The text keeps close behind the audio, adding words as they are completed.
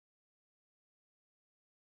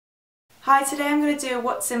Hi, today I'm going to do a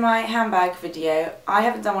what's in my handbag video. I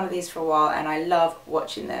haven't done one of these for a while and I love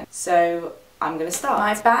watching them. So I'm going to start.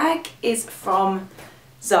 My bag is from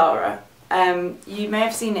Zara. You may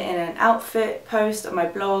have seen it in an outfit post on my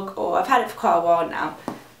blog, or I've had it for quite a while now.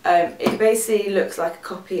 It basically looks like a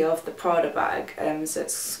copy of the Prada bag. So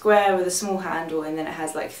it's square with a small handle and then it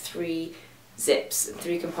has like 3 zips and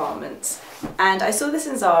 3 compartments. And I saw this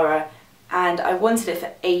in Zara and I wanted it for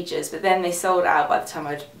ages, but then they sold out by the time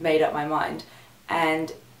I'd made up my mind. And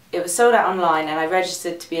it was sold out online and I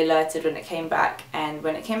registered to be alerted when it came back, and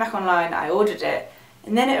when it came back online I ordered it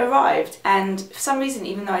and then it arrived, and for some reason,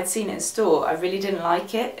 even though I'd seen it in store, I really didn't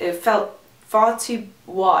like it. It felt far too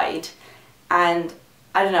wide and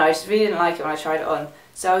I don't know, I just really didn't like it when I tried it on.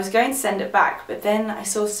 So I was going to send it back, but then I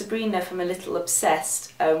saw Sabrina from A Little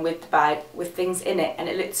Obsessed with the bag with things in it, and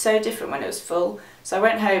it looked so different when it was full. So I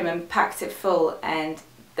went home and packed it full, and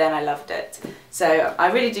then I loved it. So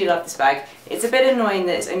I really do love this bag. It's a bit annoying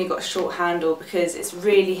that it's only got a short handle because it's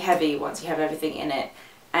really heavy once you have everything in it,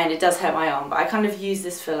 and it does hurt my arm, but I kind of use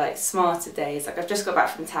this for like smarter days. Like I've just got back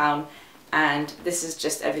from town and this is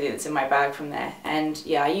just everything that's in my bag from there, and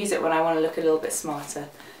yeah, I use it when I want to look a little bit smarter.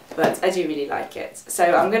 But I do really like it. So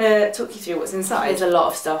I'm going to talk you through what's inside. There's a lot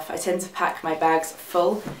of stuff. I tend to pack my bags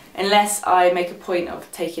full unless I make a point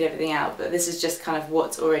of taking everything out, but this is just kind of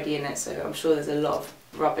what's already in it, so I'm sure there's a lot of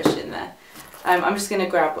rubbish in there. I'm just going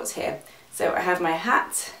to grab what's here. So I have my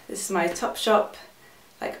hat. This is my Topshop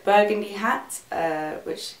like burgundy hat,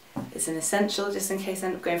 which is an essential just in case I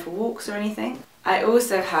end up going for walks or anything. I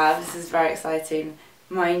also have, this is very exciting,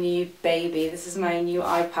 my new baby. This is my new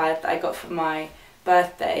iPad that I got for my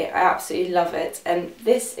birthday. I absolutely love it, and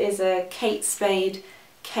this is a Kate Spade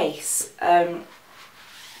case. So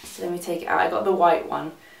let me take it out. I got the white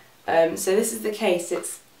one. So this is the case.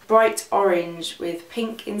 It's bright orange with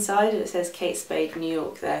pink inside, and it says Kate Spade New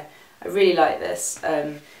York there. I really like this.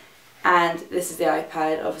 And this is the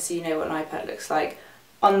iPad. Obviously you know what an iPad looks like.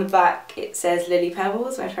 On the back it says Lily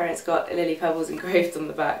Pebbles. My parents got Lily Pebbles engraved on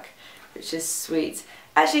the back, which is sweet.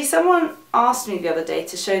 Actually, someone asked me the other day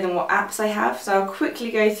to show them what apps I have, so I'll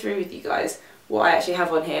quickly go through with you guys what I actually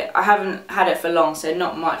have on here. I haven't had it for long, so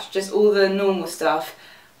not much, just all the normal stuff.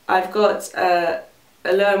 I've got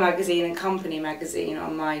Allure magazine and Company magazine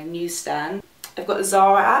on my newsstand. I've got the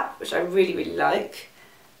Zara app, which I really, really like.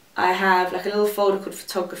 I have like a little folder called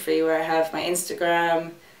Photography where I have my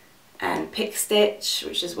Instagram and Pic Stitch,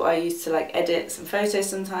 which is what I use to like edit some photos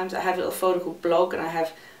sometimes. I have a little folder called Blog, and I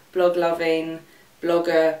have blog loving,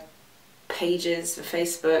 blogger pages for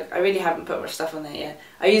Facebook. I really haven't put much stuff on there yet.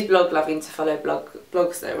 I use blog loving to follow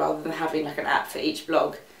blogs though, rather than having like an app for each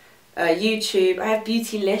blog. YouTube, I have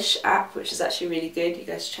Beautylish app, which is actually really good. You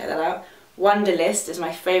guys should check that out. Wunderlist is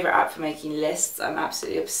my favourite app for making lists. I'm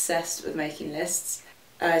absolutely obsessed with making lists.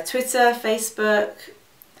 Twitter, Facebook,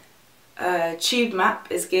 Tube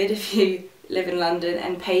Map is good if you live in London,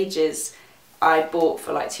 and Pages I bought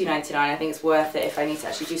for like £2.99. I think it's worth it if I need to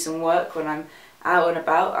actually do some work when I'm out and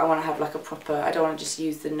about. I want to have like a proper, I don't want to just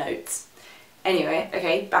use the notes. Anyway,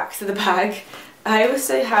 okay, back to the bag. I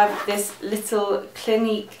also have this little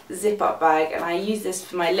Clinique zip-up bag, and I use this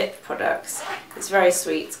for my lip products. It's very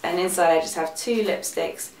sweet, and inside I just have 2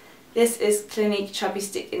 lipsticks. This is Clinique Chubby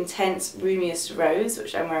Stick Intense Roomiest Rose,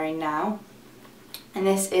 which I'm wearing now. And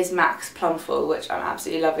this is MAC's Plumful, which I'm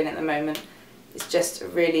absolutely loving at the moment. It's just a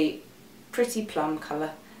really pretty plum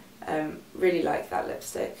colour. Really like that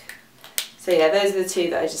lipstick. So yeah, those are the 2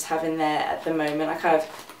 that I just have in there at the moment. I kind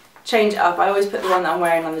of change it up. I always put the one that I'm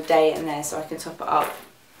wearing on the day in there so I can top it up.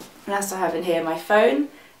 Last I have in here my phone,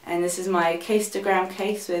 and this is my Casestagram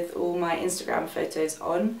case with all my Instagram photos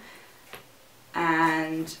on.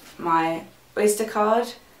 And my Oyster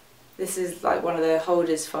card. This is like one of the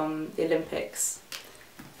holders from the Olympics.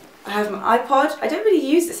 I have my iPod. I don't really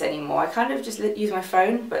use this anymore. I kind of just use my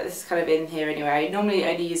phone, but this is kind of in here anyway. I normally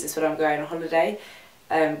only use this when I'm going on holiday,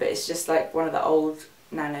 but it's just like one of the old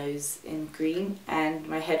Nanos in green. And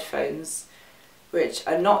my headphones, which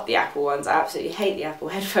are not the Apple ones. I absolutely hate the Apple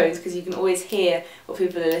headphones because you can always hear what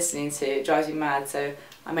people are listening to. It drives me mad, so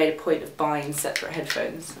I made a point of buying separate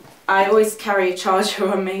headphones. I always carry a charger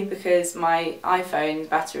on me because my iPhone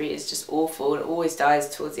battery is just awful. It always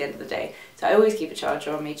dies towards the end of the day. So I always keep a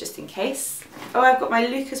charger on me just in case. Oh, I've got my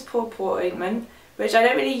Paw Paw Ointment, which I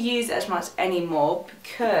don't really use as much anymore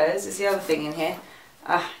because there's the other thing in here.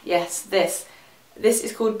 Yes, this. This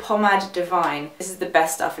is called Pomade Divine. This is the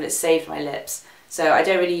best stuff and it saved my lips. So I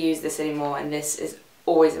don't really use this anymore, and this is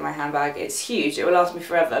always in my handbag. It's huge, it will last me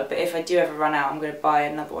forever, but if I do ever run out I'm going to buy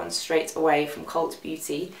another one straight away from Cult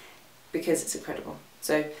Beauty because it's incredible.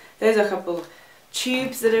 So those are a couple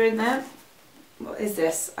tubes that are in there. what is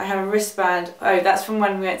this? I have a wristband. Oh, that's from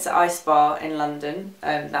when we went to Ice Bar in London.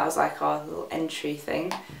 That was like our little entry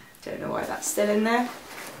thing. Don't know why that's still in there.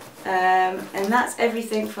 And that's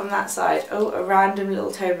everything from that side. Oh, a random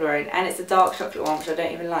little Toblerone, and it's a dark chocolate one, which I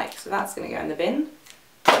don't even like, so that's going to go in the bin.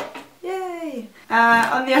 Yay!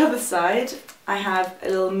 On the other side, I have a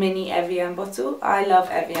little mini Evian bottle. I love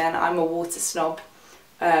Evian. I'm a water snob.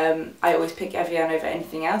 I always pick Evian over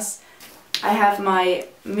anything else. I have my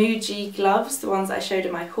Muji gloves, the ones I showed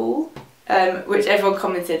in my haul, which everyone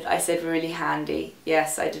commented I said were really handy.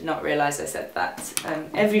 Yes, I did not realise I said that.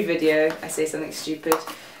 Every video I say something stupid.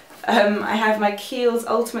 I have my Kiehl's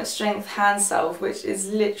Ultimate Strength Hand Salve, which is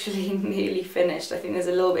literally nearly finished. I think there's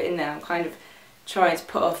a little bit in there. I'm kind of trying to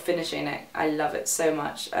put off finishing it. I love it so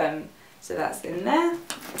much. So that's in there.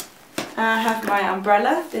 I have my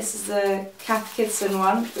umbrella. This is the Cath Kidston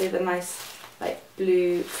one with a nice like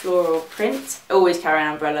blue floral print. Always carry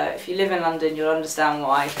an umbrella. If you live in London, you'll understand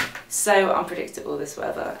why. So unpredictable this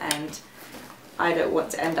weather, and I don't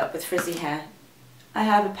want to end up with frizzy hair. I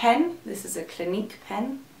have a pen. This is a Clinique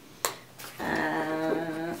pen.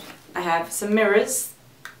 I have some mirrors,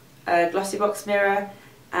 a glossy box mirror,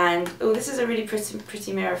 and oh, this is a really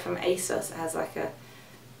pretty mirror from ASOS. It has like a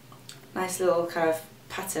nice little kind of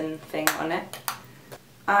pattern thing on it.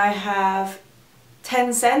 I have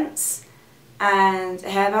 10 cents and a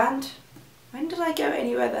hairband. When did I go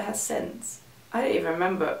anywhere that has scents? I don't even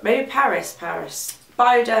remember. Maybe Paris.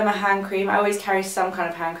 Bioderma hand cream. I always carry some kind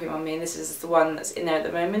of hand cream on me, and this is the one that's in there at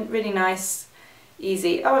the moment. Really nice,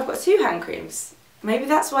 easy. Oh, I've got 2 hand creams. Maybe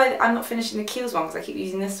that's why I'm not finishing the Kiehl's one, because I keep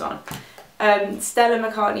using this one. Stella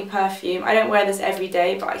McCartney perfume. I don't wear this every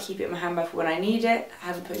day, but I keep it in my handbag for when I need it. I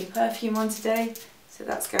haven't put any perfume on today, so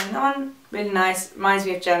that's going on. Really nice. Reminds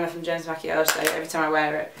me of Gemma from Jones Maquillage though. Every time I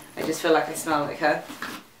wear it, I just feel like I smell like her.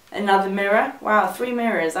 Another mirror. Wow, 3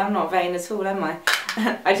 mirrors. I'm not vain at all, am I?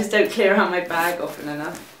 I just don't clear out my bag often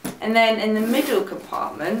enough. And then in the middle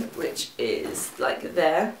compartment, which is like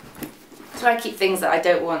there, that's where I keep things that I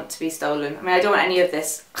don't want to be stolen. I mean, I don't want any of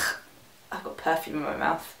this. I've got perfume in my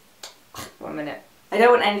mouth. 1 minute. I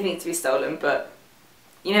don't want anything to be stolen, but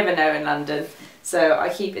you never know in London. So I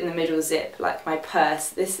keep in the middle zip like my purse.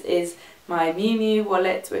 This is my Miu Miu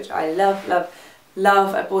wallet, which I love.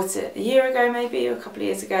 I bought it a year ago maybe, or a couple of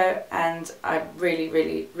years ago, and I'm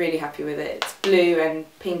really happy with it. It's blue and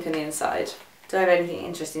pink on the inside. Do I have anything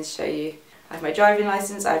interesting to show you? I have my driving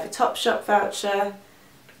licence, I have a Topshop voucher,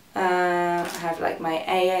 I have like my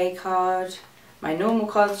AA card, my normal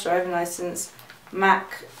cards, driving licence,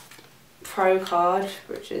 Mac Pro card,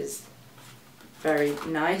 which is very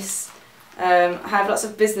nice. I have lots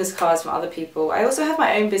of business cards from other people. I also have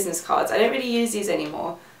my own business cards. I don't really use these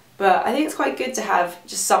anymore, but I think it's quite good to have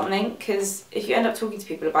just something, because if you end up talking to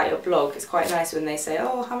people about your blog, it's quite nice when they say,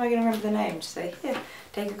 oh, how am I going to remember the name? Just say, here,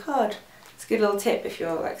 take a card. It's a good little tip if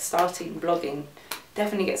you're like starting blogging.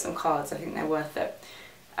 Definitely get some cards, I think they're worth it.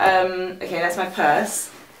 Okay, that's my purse.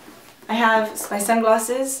 I have my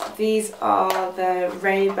sunglasses. These are the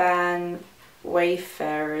Ray-Ban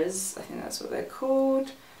Wayfarers, I think that's what they're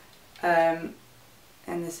called. And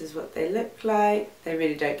this is what they look like. They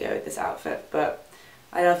really don't go with this outfit, but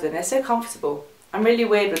I love them. They're so comfortable. I'm really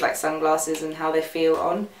weird with like sunglasses and how they feel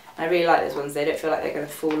on. I really like those ones. They don't feel like they're going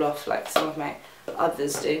to fall off like some of my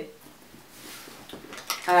others do.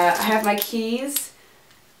 I have my keys.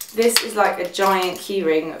 This is like a giant key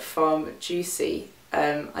ring from Juicy.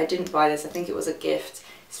 I didn't buy this, I think it was a gift.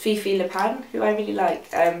 It's Fifi Le Pan, who I really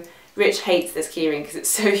like. Rich hates this keyring because it's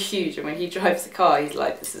so huge, and when he drives the car he's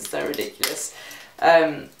like, this is so ridiculous.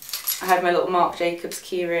 I have my little Marc Jacobs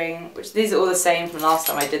keyring, which these are all the same from last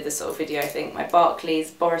time I did this sort of video, I think. My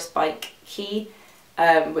Barclays Boris Bike key,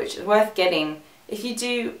 which is worth getting. If you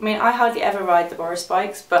do, I mean, I hardly ever ride the Boris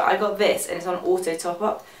bikes, but I got this and it's on auto top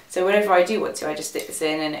up. So whenever I do want to, I just stick this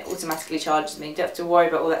in and it automatically charges me. You don't have to worry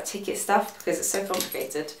about all that ticket stuff because it's so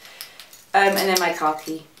complicated. And then my car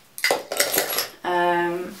key.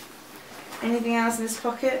 Anything else in this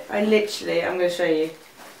pocket? I'm going to show you.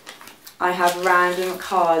 I have random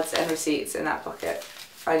cards and receipts in that pocket.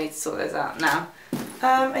 I need to sort those out now.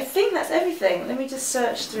 I think that's everything. Let me just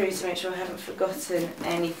search through to make sure I haven't forgotten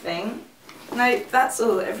anything. No, that's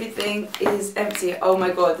all. Everything is empty. Oh my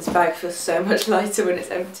god, this bag feels so much lighter when it's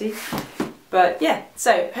empty. But yeah,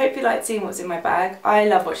 so hope you liked seeing what's in my bag. I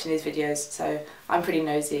love watching these videos, so I'm pretty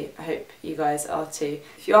nosy. I hope you guys are too.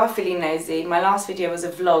 If you are feeling nosy, my last video was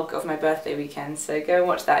a vlog of my birthday weekend, so go and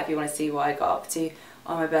watch that if you want to see what I got up to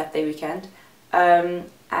on my birthday weekend.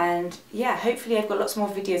 And yeah, hopefully I've got lots more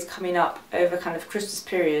videos coming up over kind of Christmas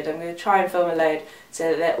period. I'm going to try and film a load so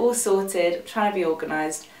that they're all sorted. I'm trying to be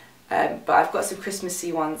organised. But I've got some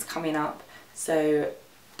Christmassy ones coming up, So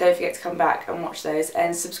don't forget to come back and watch those,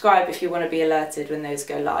 and subscribe if you want to be alerted when those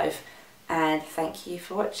go live. And thank you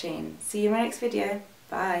for watching. See you in my next video.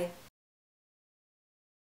 Bye.